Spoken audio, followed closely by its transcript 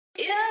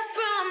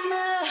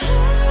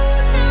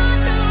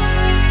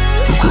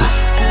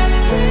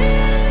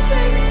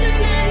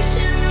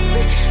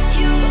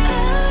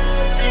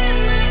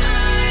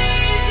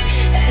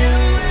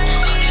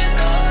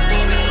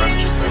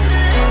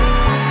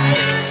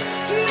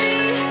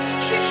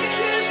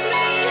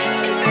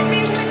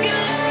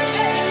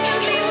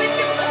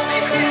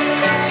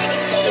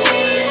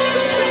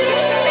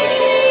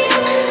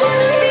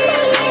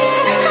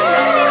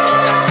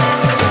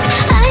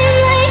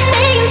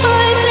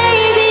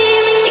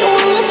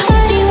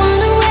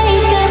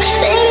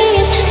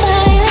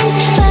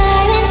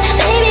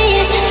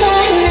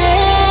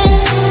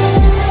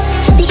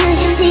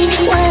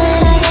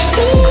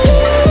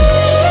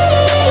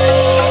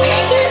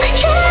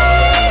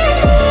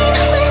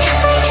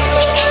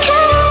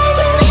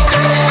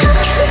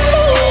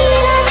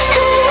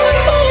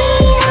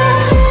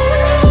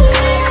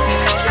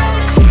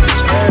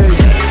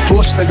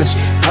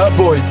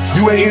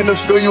ain't enough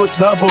skill, you a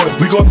top boy.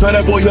 We gon' tie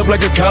that boy up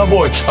like a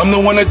cowboy. I'm the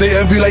one that they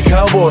envy like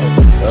cowboy.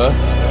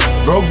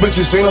 Broke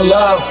bitches ain't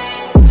allowed.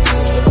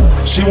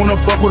 She wanna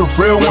fuck with a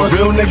real one.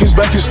 Real niggas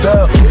back in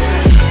style.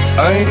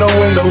 I ain't no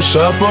window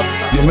shopper.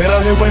 Your man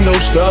out here window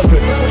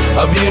shopping.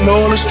 I be in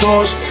all the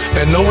stores,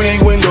 and no, we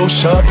ain't window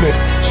shopping.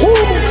 Woo.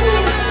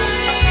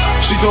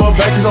 She throw it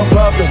back cause I'm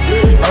popping.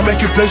 I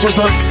make it plays with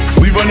her.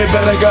 We run it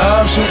back like an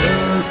option.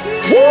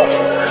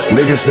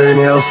 Niggas saying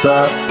they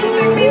outside.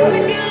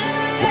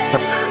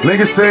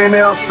 Niggas saying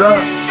they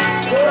outside.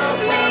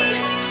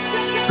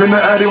 Spin the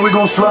addy, we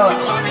gon' slide.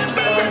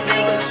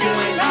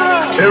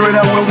 Air it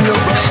out when we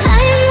up.